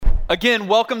Again,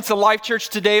 welcome to Life Church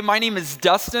today. My name is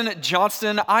Dustin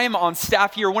Johnston. I am on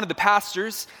staff here, one of the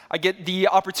pastors. I get the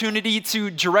opportunity to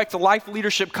direct Life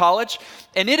Leadership College,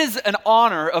 and it is an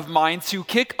honor of mine to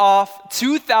kick off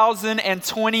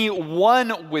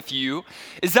 2021 with you.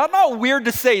 Is that not weird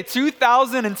to say,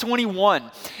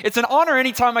 2021? It's an honor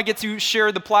anytime I get to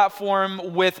share the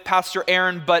platform with Pastor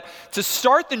Aaron, but to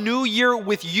start the new year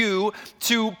with you,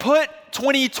 to put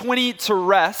 2020 to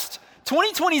rest.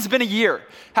 2020 has been a year,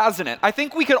 hasn't it? I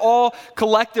think we could all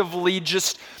collectively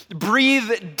just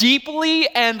breathe deeply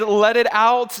and let it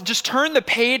out. Just turn the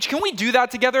page. Can we do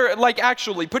that together?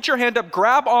 Actually, put your hand up,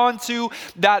 grab onto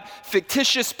that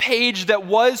fictitious page that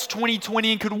was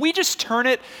 2020, and could we just turn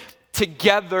it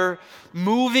together,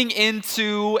 moving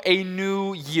into a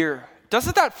new year?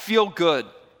 Doesn't that feel good?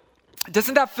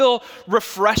 Doesn't that feel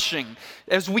refreshing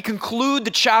as we conclude the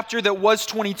chapter that was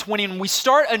 2020 and we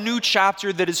start a new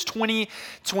chapter that is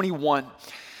 2021?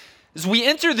 As we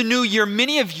enter the new year,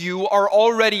 many of you are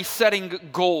already setting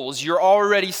goals. You're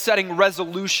already setting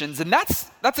resolutions, and that's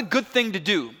a good thing to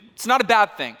do. It's not a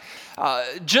bad thing.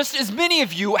 Just as many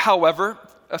of you, however,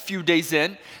 a few days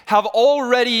in, have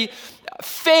already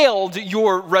failed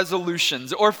your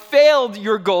resolutions or failed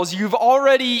your goals. You've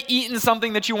already eaten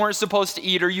something that you weren't supposed to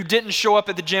eat, or you didn't show up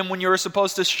at the gym when you were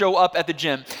supposed to show up at the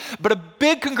gym. But a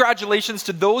big congratulations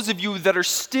to those of you that are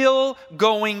still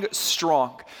going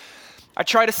strong. I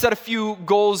try to set a few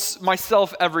goals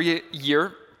myself every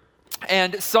year,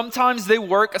 and sometimes they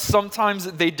work,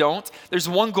 sometimes they don't. There's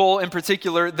one goal in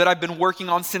particular that I've been working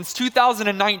on since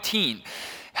 2019.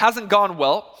 Hasn't gone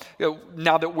well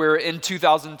now that we're in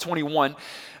 2021,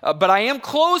 but I am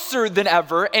closer than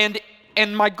ever, and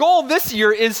my goal this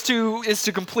year is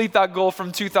to complete that goal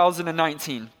from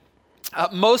 2019.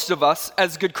 Most of us,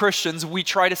 as good Christians, we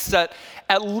try to set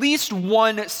at least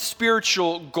one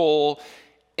spiritual goal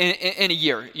in a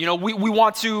year. You know, we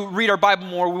want to read our Bible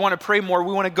more, we want to pray more,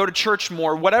 we want to go to church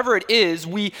more. Whatever it is,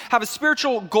 we have a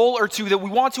spiritual goal or two that we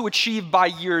want to achieve by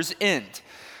year's end.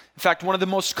 In fact, one of the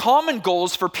most common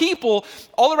goals for people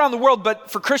all around the world,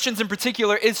 but for Christians in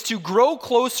particular, is to grow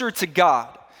closer to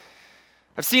God.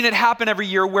 I've seen it happen every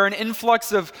year where an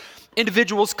influx of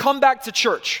individuals come back to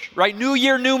church, right? New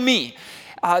year, new me.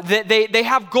 They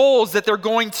have goals that they're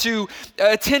going to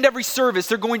attend every service.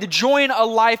 They're going to join a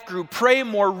life group, pray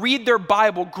more, read their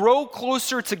Bible, grow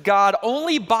closer to God,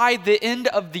 only by the end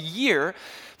of the year,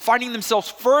 finding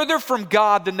themselves further from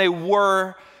God than they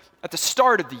were at the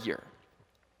start of the year.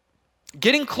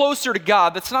 Getting closer to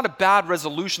God, that's not a bad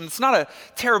resolution. It's not a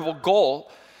terrible goal.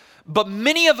 But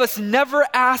many of us never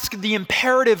ask the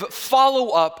imperative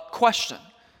follow-up question.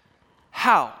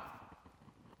 How?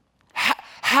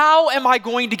 How am I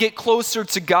going to get closer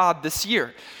to God this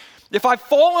year? If I've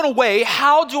fallen away,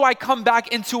 how do I come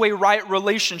back into a right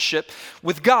relationship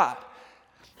with God?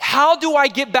 How do I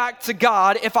get back to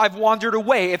God if I've wandered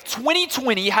away? If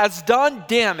 2020 has done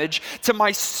damage to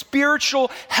my spiritual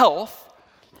health,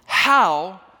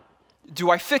 how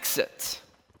do I fix it?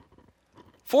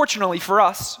 Fortunately for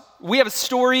us, we have a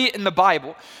story in the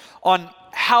Bible on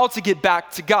how to get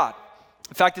back to God.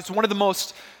 In fact, it's one of the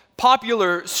most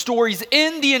popular stories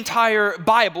in the entire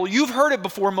Bible. You've heard it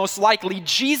before, most likely.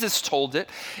 Jesus told it.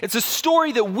 It's a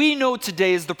story that we know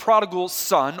today as the prodigal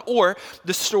son, or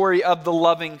the story of the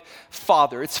loving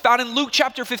father. It's found in Luke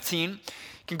chapter 15. You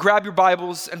can grab your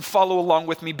Bibles and follow along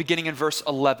with me beginning in verse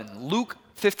 11. Luke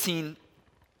 15,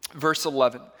 verse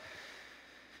 11.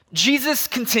 Jesus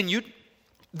continued,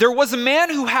 "There was a man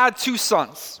who had 2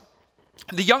 sons.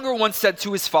 The younger one said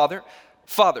to his father,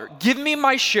 'Father, give me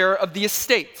my share of the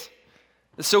estate.'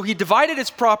 So he divided his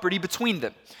property between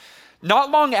them. Not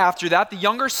long after that, the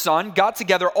younger son got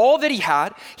together all that he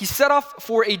had. He set off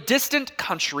for a distant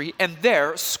country and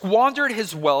there squandered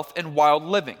his wealth in wild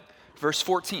living." Verse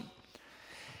 14.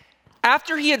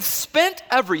 "After he had spent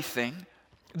everything,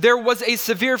 there was a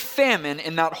severe famine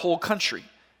in that whole country,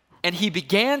 and he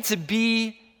began to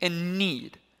be in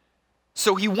need.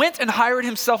 So he went and hired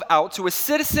himself out to a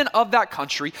citizen of that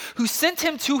country who sent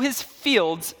him to his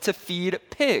fields to feed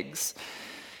pigs.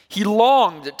 He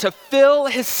longed to fill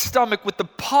his stomach with the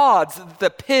pods that the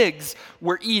pigs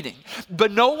were eating,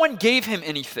 but no one gave him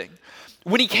anything.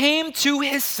 When he came to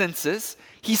his senses,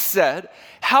 he said,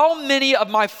 'How many of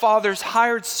my father's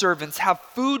hired servants have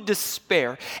food to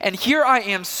spare, and here I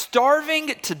am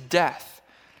starving to death.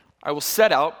 I will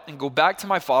set out and go back to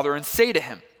my father and say to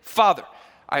him, Father,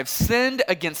 I have sinned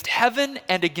against heaven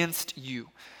and against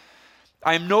you.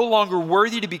 I am no longer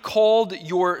worthy to be called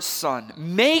your son.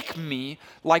 Make me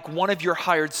like one of your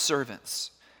hired servants.'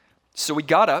 So he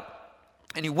got up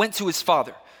and he went to his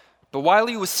father. But while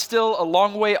he was still a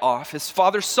long way off, his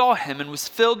father saw him and was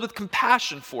filled with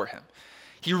compassion for him.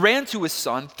 He ran to his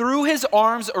son, threw his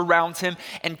arms around him,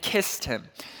 and kissed him.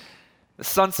 The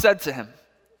son said to him,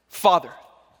 'Father,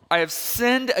 I have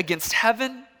sinned against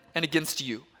heaven and against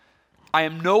you. I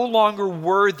am no longer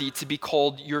worthy to be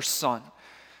called your son.'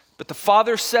 But the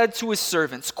father said to his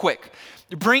servants, 'Quick,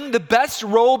 bring the best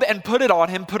robe and put it on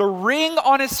him. Put a ring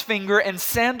on his finger and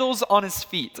sandals on his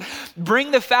feet. Bring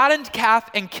the fattened calf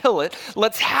and kill it.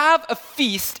 Let's have a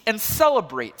feast and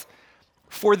celebrate.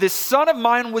 For this son of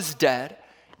mine was dead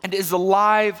and is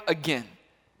alive again.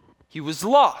 He was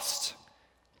lost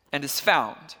and is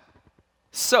found.'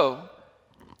 So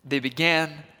they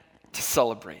began to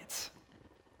celebrate."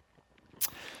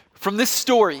 From this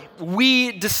story,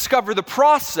 we discover the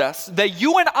process that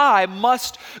you and I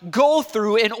must go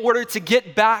through in order to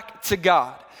get back to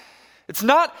God. It's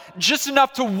not just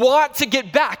enough to want to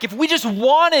get back. If we just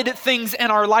wanted things in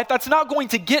our life, that's not going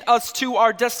to get us to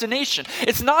our destination.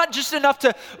 It's not just enough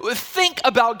to think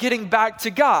about getting back to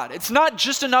God. It's not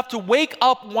just enough to wake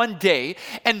up one day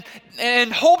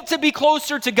and hope to be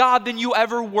closer to God than you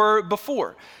ever were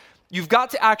before. You've got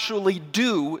to actually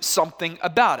do something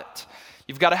about it.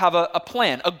 You've got to have a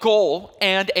plan, a goal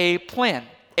and a plan,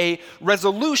 a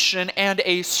resolution and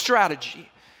a strategy.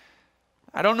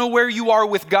 I don't know where you are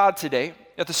with God today.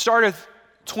 At the start of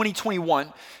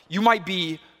 2021, you might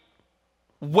be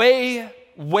way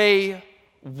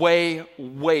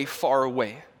far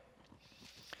away.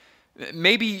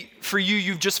 Maybe for you,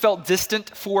 you've just felt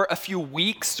distant for a few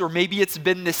weeks, or maybe it's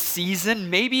been this season.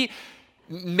 Maybe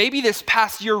this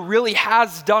past year really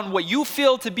has done what you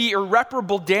feel to be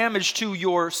irreparable damage to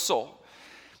your soul.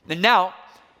 And now,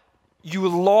 you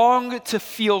long to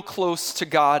feel close to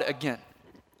God again.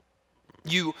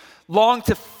 You long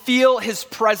to feel his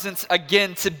presence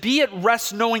again, to be at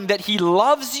rest knowing that he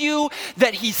loves you,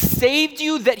 that he saved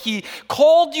you, that he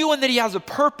called you, and that he has a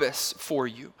purpose for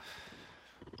you.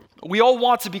 We all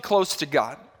want to be close to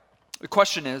God. The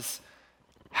question is,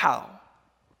 how?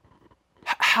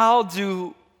 How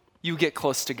do you get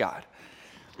close to God?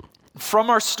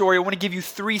 From our story, I want to give you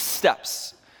 3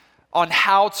 steps on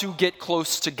how to get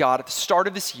close to God. At the start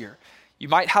of this year, you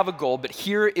might have a goal, but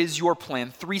here is your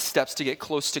plan. 3 steps to get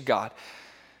close to God.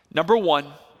 Number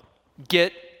 1,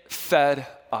 get fed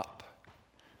up.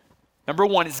 Number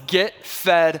 1 is get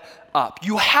fed up.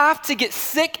 You have to get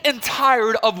sick and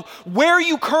tired of where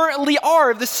you currently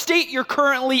are, of the state you're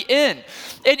currently in.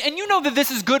 And you know that this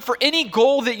is good for any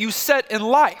goal that you set in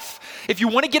life. If you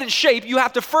want to get in shape, you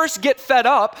have to first get fed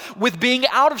up with being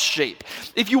out of shape.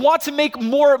 If you want to make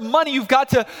more money, you've got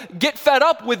to get fed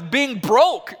up with being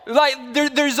broke.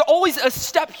 There's always a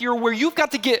step here where you've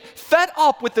got to get fed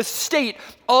up with the state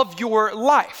of your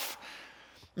life.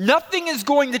 Nothing is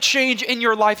going to change in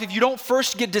your life if you don't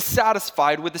first get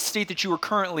dissatisfied with the state that you are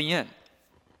currently in.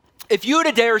 If you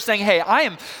today are saying, hey, I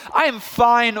am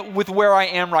fine with where I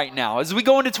am right now. As we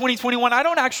go into 2021, I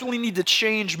don't actually need to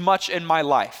change much in my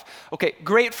life. Okay,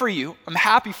 great for you. I'm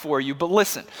happy for you. But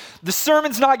listen, the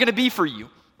sermon's not going to be for you.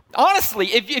 Honestly,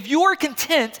 if you are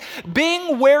content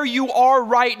being where you are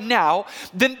right now,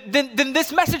 then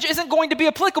this message isn't going to be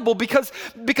applicable because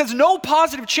no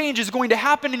positive change is going to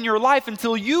happen in your life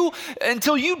until you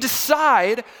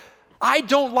decide, I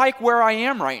don't like where I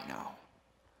am right now.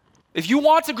 If you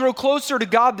want to grow closer to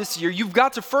God this year, you've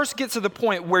got to first get to the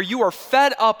point where you are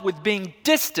fed up with being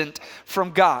distant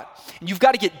from God. And you've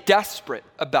got to get desperate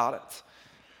about it.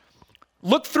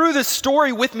 Look through this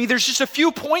story with me. There's just a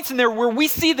few points in there where we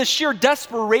see the sheer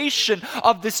desperation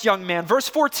of this young man. Verse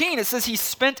 14, it says he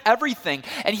spent everything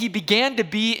and he began to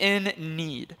be in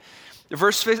need.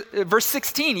 Verse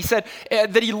 16, he said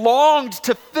that he longed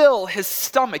to fill his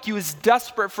stomach. He was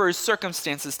desperate for his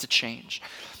circumstances to change.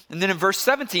 And then in verse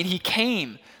 17, he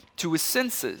came to his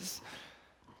senses.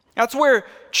 That's where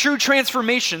true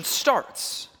transformation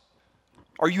starts.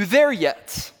 Are you there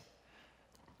yet?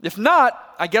 If not,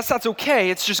 I guess that's okay.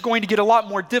 It's just going to get a lot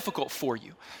more difficult for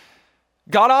you.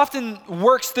 God often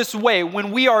works this way.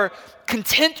 When we are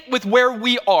content with where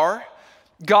we are,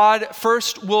 God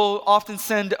first will often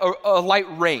send a light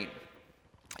rain,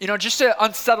 just to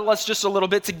unsettle us just a little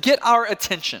bit, to get our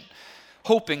attention,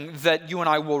 hoping that you and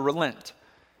I will relent.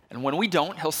 And when we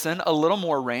don't, he'll send a little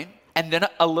more rain, and then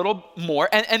a little more,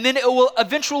 and then it will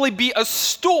eventually be a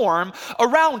storm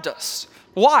around us.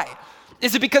 Why?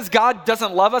 Is it because God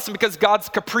doesn't love us and because God's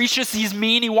capricious, he's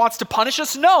mean, he wants to punish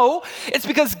us? No, it's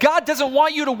because God doesn't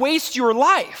want you to waste your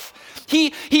life.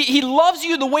 He loves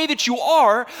you the way that you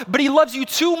are, but he loves you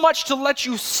too much to let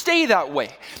you stay that way.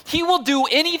 He will do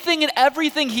anything and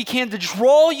everything he can to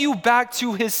draw you back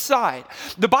to his side.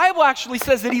 The Bible actually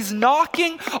says that he's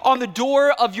knocking on the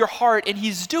door of your heart, and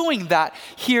he's doing that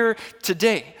here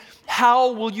today.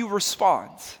 How will you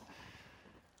respond?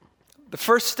 The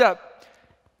first step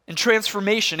in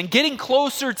transformation and getting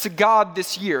closer to God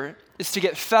this year is to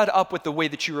get fed up with the way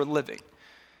that you are living.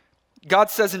 God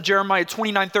says in Jeremiah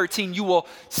 29:13, you will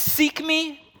seek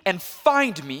me and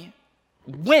find me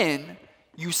when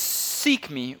you seek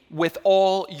me with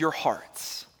all your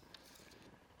hearts.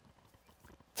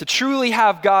 To truly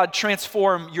have God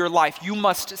transform your life, you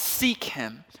must seek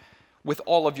him with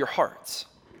all of your hearts.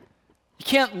 You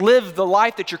can't live the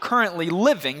life that you're currently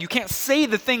living. You can't say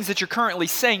the things that you're currently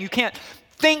saying. You can't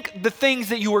think the things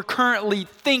that you are currently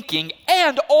thinking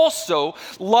and also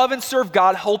love and serve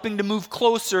God, hoping to move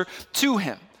closer to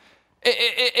him.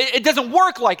 It doesn't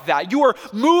work like that. You are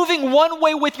moving one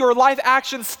way with your life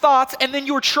actions, thoughts, and then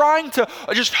you're trying to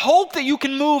just hope that you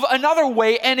can move another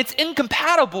way, and it's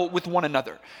incompatible with one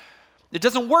another. It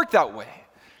doesn't work that way.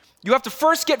 You have to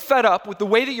first get fed up with the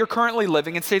way that you're currently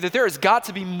living and say that there has got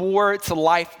to be more to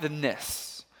life than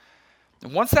this.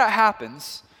 And once that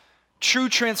happens, true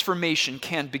transformation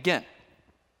can begin.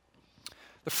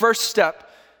 The first step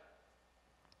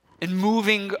in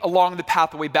moving along the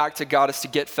pathway back to God is to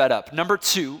get fed up. Number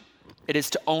 2, it is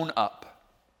to own up.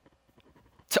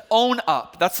 To own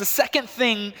up. That's the second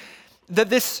thing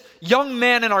that this young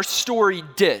man in our story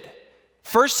did.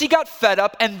 First, he got fed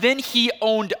up, and then he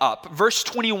owned up. Verse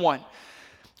 21.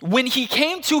 When he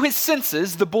came to his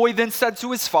senses, the boy then said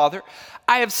to his father,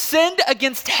 I have sinned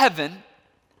against heaven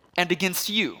and against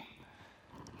you.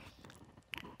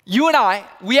 You and I,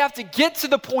 we have to get to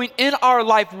the point in our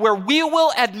life where we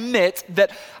will admit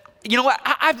that, you know what,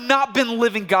 I've not been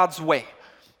living God's way.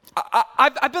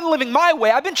 I've been living my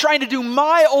way. I've been trying to do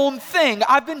my own thing.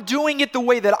 I've been doing it the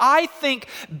way that I think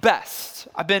best.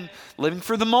 I've been living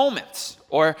for the moments,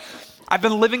 or I've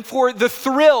been living for the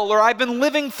thrill, or I've been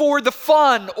living for the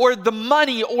fun, or the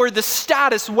money, or the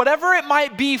status, whatever it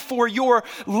might be for your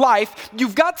life.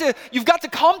 You've got to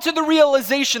come to the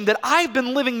realization that I've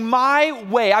been living my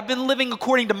way. I've been living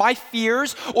according to my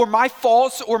fears, or my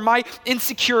faults, or my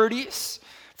insecurities.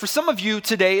 For some of you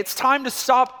today, it's time to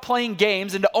stop playing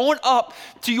games and to own up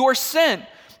to your sin.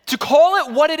 To call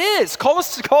it what it is. Call a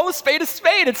spade a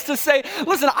spade. It's to say,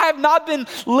 listen, I have not been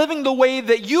living the way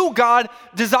that you, God,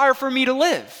 desire for me to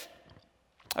live.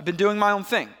 I've been doing my own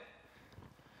thing.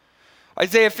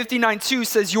 Isaiah 59:2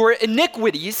 says, your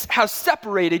iniquities have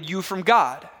separated you from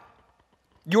God.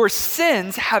 Your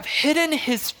sins have hidden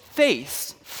his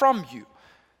face from you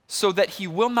so that he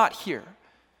will not hear.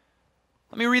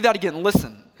 Let me read that again.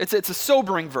 Listen, it's a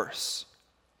sobering verse.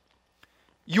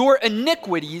 Your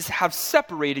iniquities have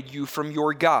separated you from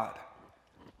your God.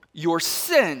 Your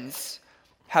sins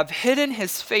have hidden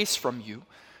his face from you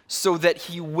so that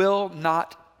he will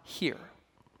not hear.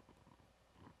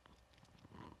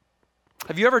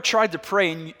 Have you ever tried to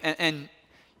pray and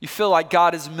you feel like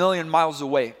God is a million miles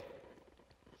away?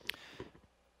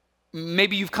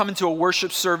 Maybe you've come into a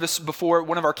worship service before at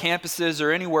one of our campuses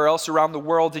or anywhere else around the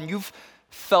world, and you've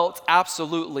felt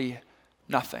absolutely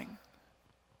nothing.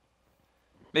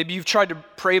 Maybe you've tried to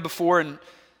pray before and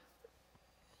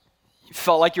you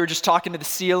felt like you were just talking to the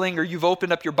ceiling, or you've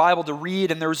opened up your Bible to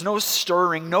read and there was no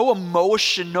stirring, no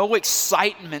emotion, no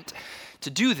excitement to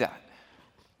do that.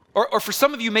 Or for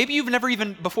some of you, maybe you've never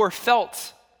even before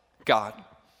felt God.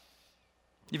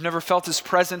 You've never felt his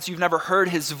presence. You've never heard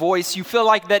his voice. You feel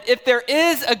like that if there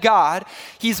is a God,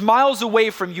 he's miles away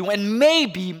from you. And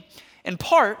maybe, in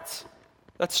part,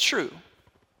 that's true.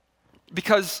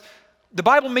 Because the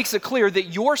Bible makes it clear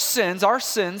that your sins, our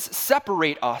sins,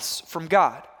 separate us from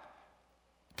God.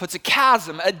 It puts a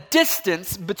chasm, a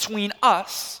distance between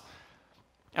us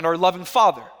and our loving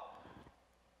Father.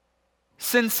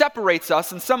 Sin separates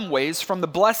us in some ways from the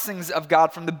blessings of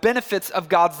God, from the benefits of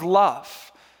God's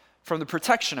love, from the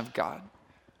protection of God.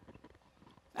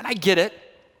 And I get it.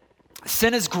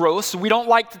 Sin is gross. We don't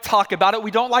like to talk about it. We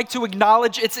don't like to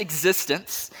acknowledge its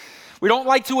existence. We don't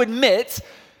like to admit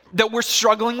that we're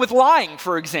struggling with lying,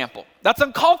 for example. That's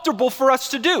uncomfortable for us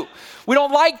to do. We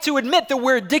don't like to admit that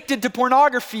we're addicted to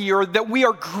pornography, or that we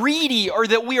are greedy, or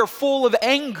that we are full of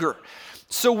anger.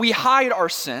 So we hide our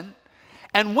sin.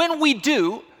 And when we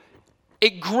do,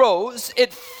 it grows,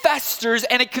 it festers,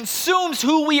 and it consumes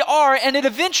who we are, and it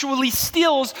eventually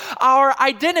steals our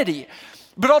identity.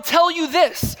 But I'll tell you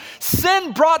this,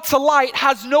 sin brought to light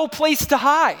has no place to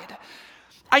hide.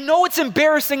 I know it's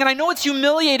embarrassing and I know it's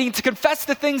humiliating to confess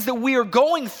the things that we are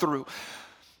going through.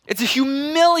 It's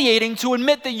humiliating to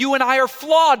admit that you and I are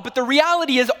flawed, but the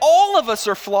reality is all of us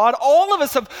are flawed. All of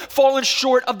us have fallen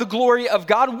short of the glory of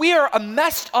God. We are a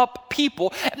messed up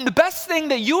people. And the best thing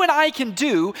that you and I can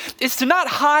do is to not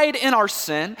hide in our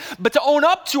sin, but to own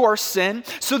up to our sin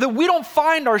so that we don't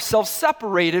find ourselves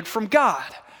separated from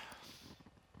God.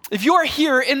 If you are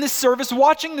here in this service,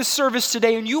 watching this service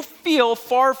today, and you feel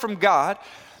far from God,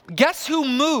 guess who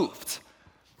moved?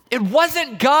 It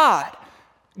wasn't God.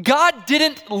 God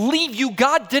didn't leave you.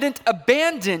 God didn't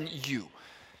abandon you.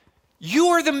 You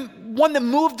are the one that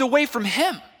moved away from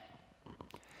him.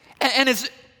 And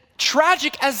as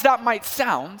tragic as that might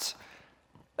sound,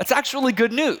 that's actually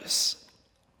good news.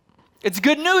 It's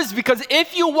good news because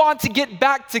if you want to get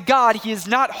back to God, he is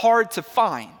not hard to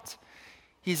find.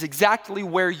 He's exactly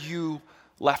where you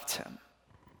left him.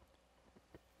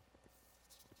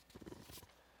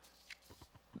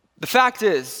 The fact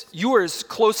is, you are as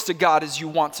close to God as you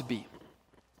want to be.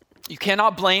 You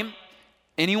cannot blame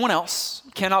anyone else.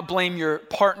 You cannot blame your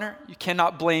partner. You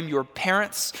cannot blame your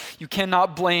parents. You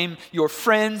cannot blame your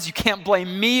friends. You can't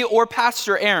blame me or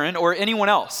Pastor Aaron or anyone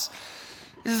else.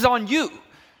 This is on you.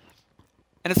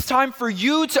 And it's time for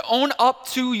you to own up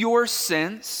to your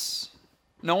sins.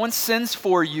 No one sins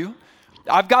for you.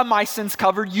 I've got my sins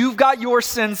covered. You've got your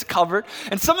sins covered.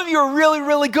 And some of you are really,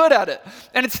 really good at it.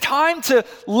 And it's time to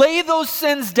lay those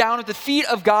sins down at the feet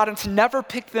of God and to never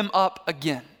pick them up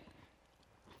again.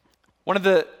 One of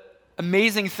the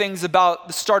amazing things about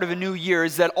the start of a new year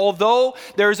is that although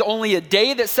there's only a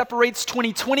day that separates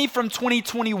 2020 from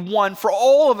 2021, for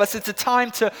all of us, it's a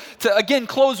time to again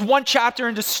close one chapter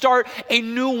and to start a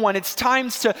new one. It's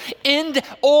times to end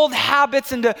old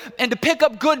habits and to pick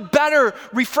up good, better,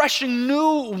 refreshing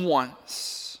new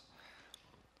ones.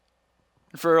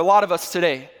 And for a lot of us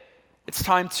today, it's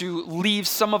time to leave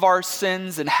some of our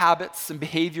sins and habits and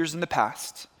behaviors in the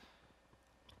past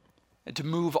and to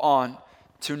move on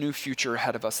to a new future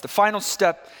ahead of us. The final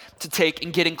step to take in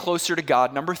getting closer to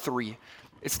God, number 3,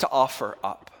 is to offer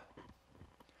up.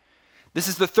 This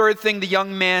is the third thing the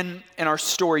young man in our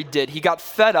story did. He got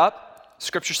fed up.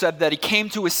 Scripture said that he came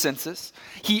to his senses.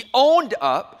 He owned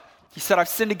up. He said, I've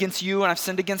sinned against you and I've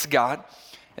sinned against God.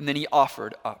 And then he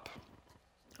offered up.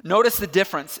 Notice the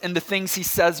difference in the things he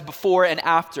says before and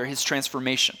after his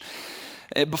transformation.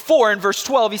 Before, in verse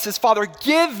 12, he says, Father,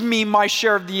 give me my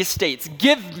share of the estates.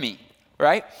 Give me.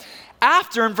 Right?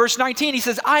 After, in verse 19, he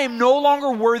says, I am no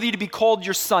longer worthy to be called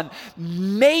your son.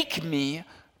 Make me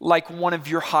like one of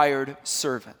your hired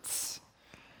servants.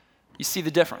 You see the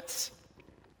difference?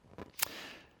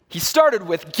 He started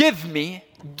with, give me,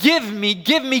 give me,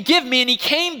 give me, give me, and he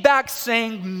came back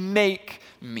saying, make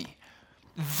me.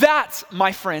 That,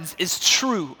 my friends, is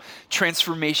true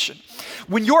transformation.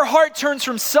 When your heart turns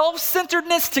from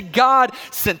self-centeredness to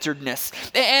God-centeredness.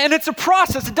 And it's a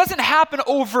process. It doesn't happen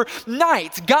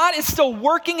overnight. God is still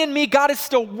working in me. God is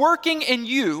still working in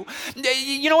you.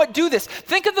 You know what? Do this.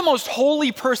 Think of the most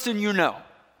holy person you know.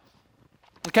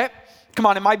 Okay? Come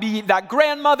on, it might be that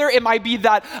grandmother. It might be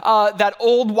that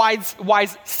old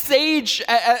wise sage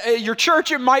at your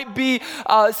church. It might be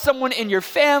someone in your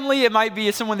family. It might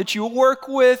be someone that you work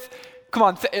with. Come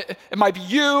on, it might be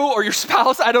you or your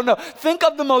spouse. I don't know. Think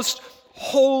of the most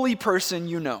holy person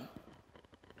you know.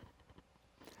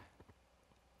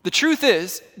 The truth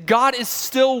is, God is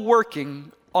still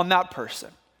working on that person.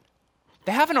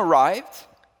 They haven't arrived.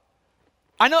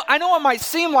 I know it might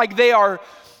seem like they are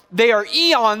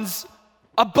eons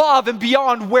above and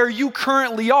beyond where you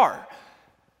currently are.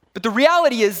 But the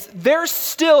reality is they're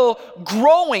still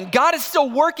growing. God is still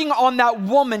working on that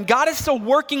woman. God is still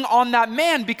working on that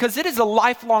man because it is a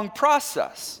lifelong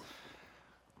process.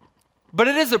 But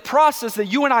it is a process that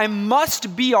you and I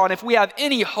must be on if we have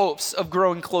any hopes of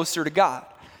growing closer to God.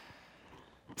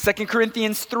 2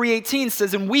 Corinthians 3:18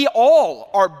 says, and we all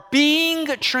are being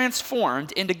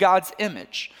transformed into God's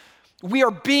image. We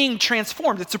are being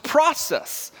transformed. It's a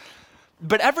process.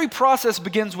 But every process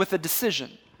begins with a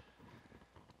decision.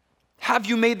 Have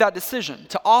you made that decision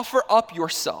to offer up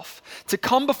yourself, to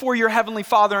come before your Heavenly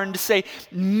Father and to say,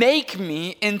 make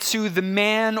me into the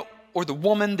man or the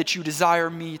woman that you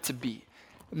desire me to be?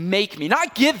 Make me,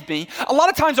 not give me. A lot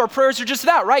of times our prayers are just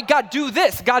that, right? God, do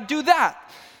this. God, do that.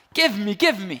 Give me,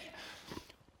 give me.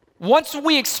 Once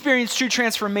we experience true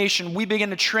transformation, we begin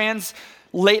to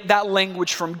translate that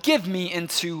language from give me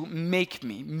into make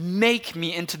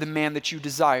me into the man that you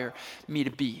desire me to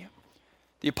be.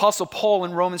 The Apostle Paul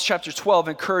in Romans chapter 12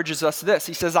 encourages us this.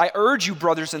 He says, I urge you,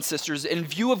 brothers and sisters, in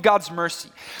view of God's mercy,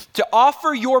 to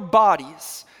offer your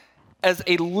bodies as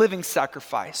a living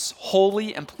sacrifice,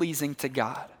 holy and pleasing to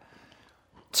God.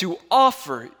 To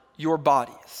offer your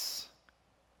bodies.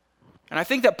 And I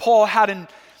think that Paul had in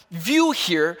view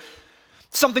here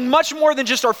something much more than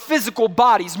just our physical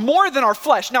bodies, more than our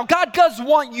flesh. Now, God does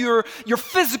want your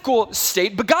physical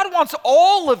state, but God wants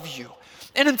all of you.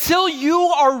 And until you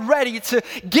are ready to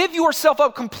give yourself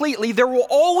up completely, there will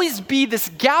always be this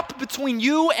gap between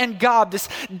you and God, this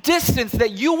distance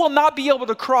that you will not be able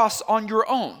to cross on your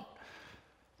own.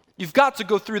 You've got to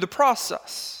go through the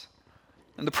process.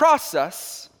 And the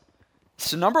process is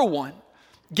to, number one,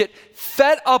 get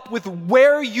fed up with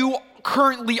where you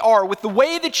currently are, with the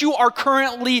way that you are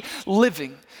currently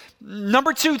living.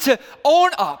 Number two, to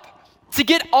own up, to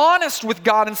get honest with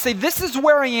God and say, this is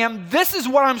where I am, this is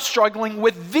what I'm struggling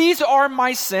with, these are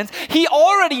my sins. He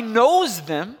already knows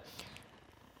them.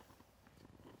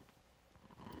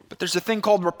 But there's a thing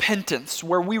called repentance,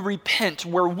 where we repent,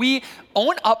 where we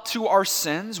own up to our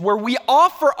sins, where we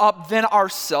offer up then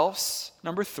ourselves,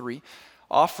 number three,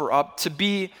 offer up to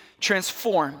be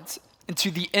transformed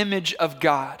into the image of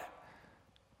God.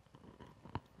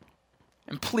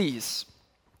 And please,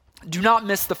 do not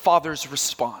miss the Father's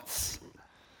response.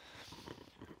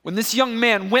 When this young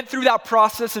man went through that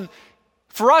process, and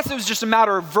for us it was just a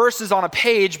matter of verses on a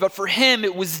page, but for him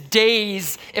it was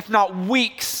days, if not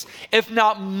weeks, if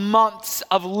not months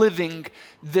of living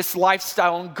this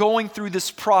lifestyle and going through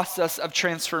this process of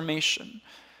transformation.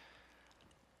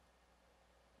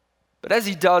 But as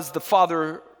he does, the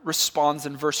Father responds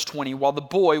in verse 20. While the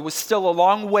boy was still a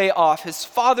long way off, his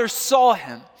father saw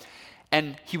him,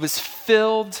 and he was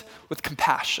filled with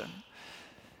compassion.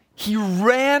 He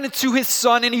ran to his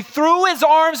son, and he threw his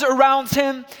arms around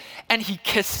him, and he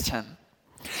kissed him.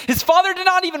 His father did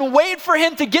not even wait for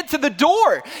him to get to the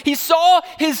door. He saw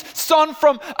his son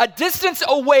from a distance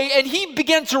away, and he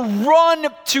began to run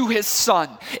to his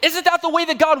son. Isn't that the way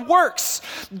that God works?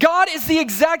 God is the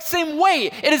exact same way.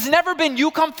 It has never been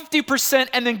you come 50%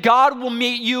 and then God will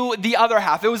meet you the other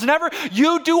half. It was never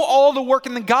you do all the work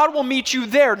and then God will meet you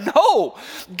there. No,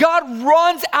 God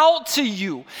runs out to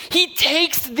you. He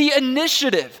takes the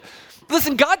initiative.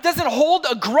 Listen, God doesn't hold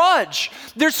a grudge.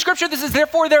 There's scripture that says,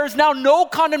 therefore there is now no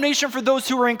condemnation for those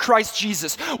who are in Christ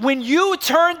Jesus. When you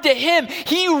turn to him,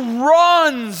 he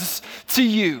runs to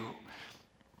you.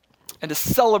 And a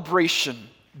celebration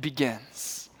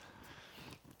begins.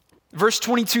 Verse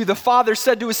 22, the father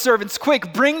said to his servants,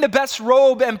 quick, bring the best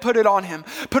robe and put it on him.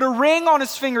 Put a ring on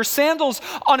his finger, sandals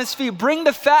on his feet. Bring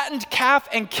the fattened calf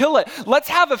and kill it. Let's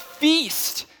have a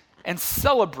feast and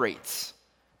celebrate.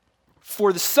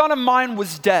 For the son of mine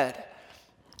was dead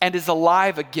and is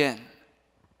alive again.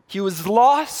 He was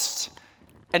lost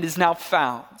and is now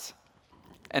found.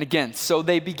 And again, so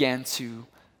they began to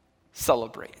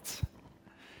celebrate.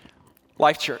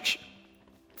 Life Church,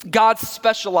 God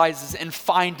specializes in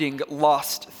finding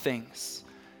lost things.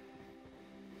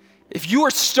 If you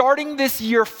are starting this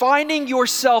year finding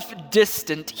yourself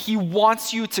distant, he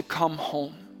wants you to come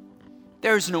home.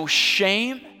 There's no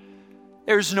shame.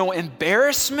 There's no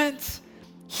embarrassment.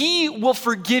 He will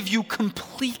forgive you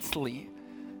completely.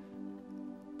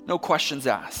 No questions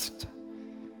asked.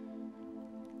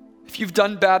 If you've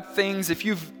done bad things, if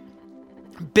you've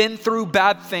been through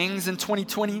bad things in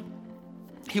 2020,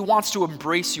 he wants to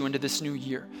embrace you into this new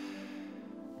year.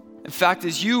 In fact,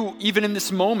 as you, even in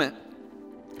this moment,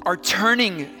 are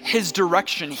turning his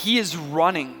direction, he is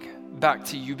running back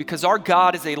to you because our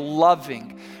God is a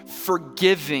loving,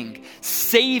 forgiving,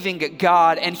 saving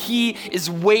God, and he is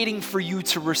waiting for you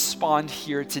to respond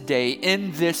here today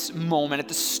in this moment at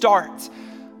the start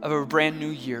of a brand new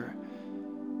year.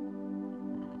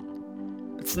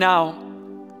 It's now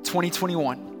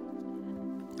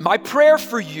 2021. My prayer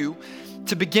for you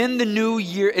to begin the new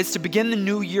year is to begin the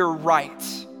new year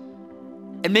right.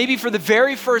 And maybe for the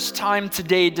very first time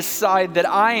today, decide that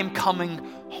I am coming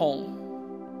home.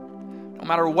 No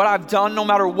matter what I've done, no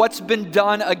matter what's been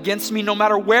done against me, no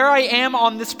matter where I am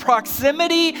on this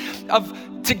proximity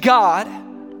to God,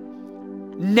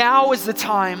 now is the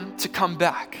time to come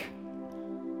back.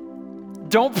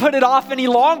 Don't put it off any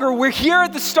longer. We're here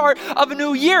at the start of a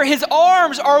new year. His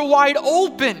arms are wide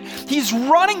open. He's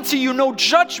running to you. No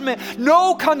judgment,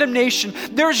 no condemnation.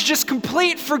 There's just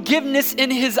complete forgiveness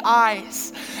in his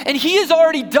eyes. And he has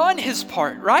already done his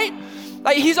part, right?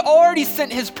 Like he's already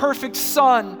sent his perfect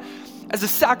son as a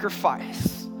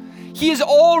sacrifice. He has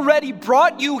already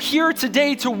brought you here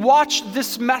today to watch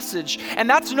this message, and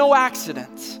that's no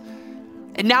accident.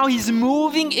 And now he's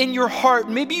moving in your heart.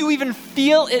 Maybe you even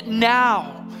feel it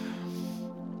now.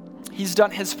 He's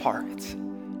done his part.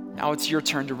 Now it's your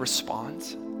turn to respond.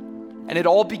 And it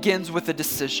all begins with a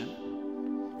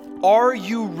decision. Are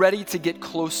you ready to get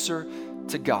closer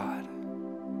to God?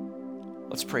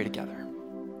 Let's pray together.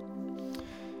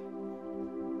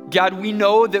 God, we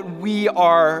know that we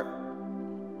are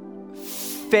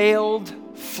failed,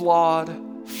 flawed,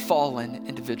 fallen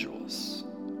individuals.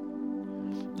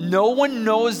 No one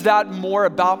knows that more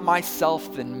about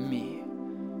myself than me.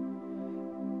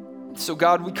 So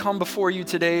God, we come before you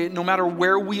today, no matter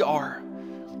where we are,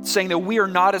 saying that we are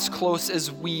not as close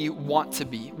as we want to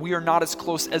be. We are not as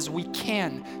close as we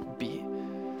can be.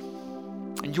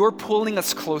 And you're pulling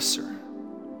us closer.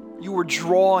 You are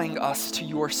drawing us to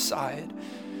your side.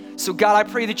 So God, I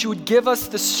pray that you would give us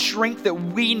the strength that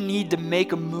we need to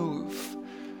make a move.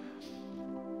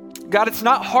 God, it's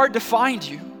not hard to find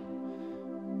you.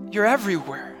 You're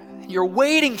everywhere. You're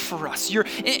waiting for us. You're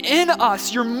in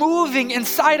us. You're moving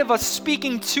inside of us,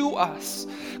 speaking to us,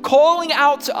 calling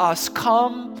out to us,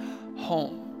 come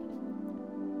home.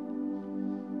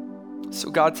 So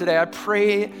God, today I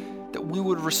pray that we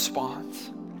would respond.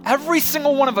 Every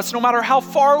single one of us, no matter how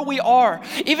far we are,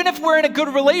 even if we're in a good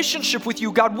relationship with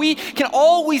you, God, we can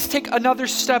always take another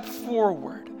step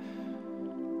forward.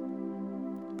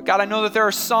 But God, I know that there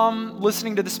are some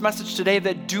listening to this message today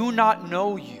that do not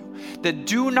know you, that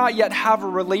do not yet have a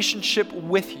relationship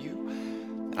with you.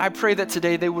 And I pray that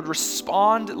today they would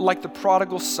respond like the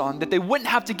prodigal son, that they wouldn't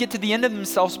have to get to the end of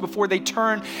themselves before they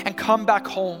turn and come back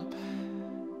home.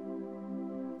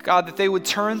 God, that they would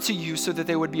turn to you so that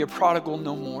they would be a prodigal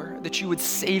no more, that you would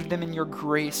save them in your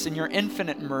grace and your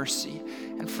infinite mercy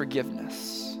and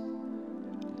forgiveness.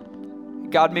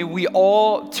 God, may we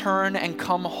all turn and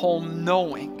come home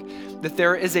knowing that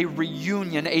there is a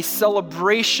reunion, a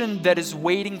celebration that is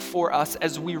waiting for us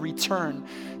as we return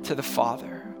to the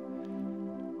Father.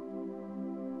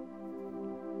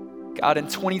 God, in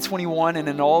 2021 and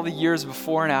in all the years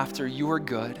before and after, you are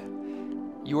good,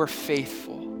 you are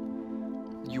faithful,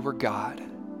 you are God.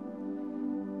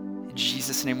 In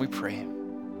Jesus' name we pray.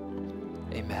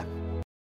 Amen.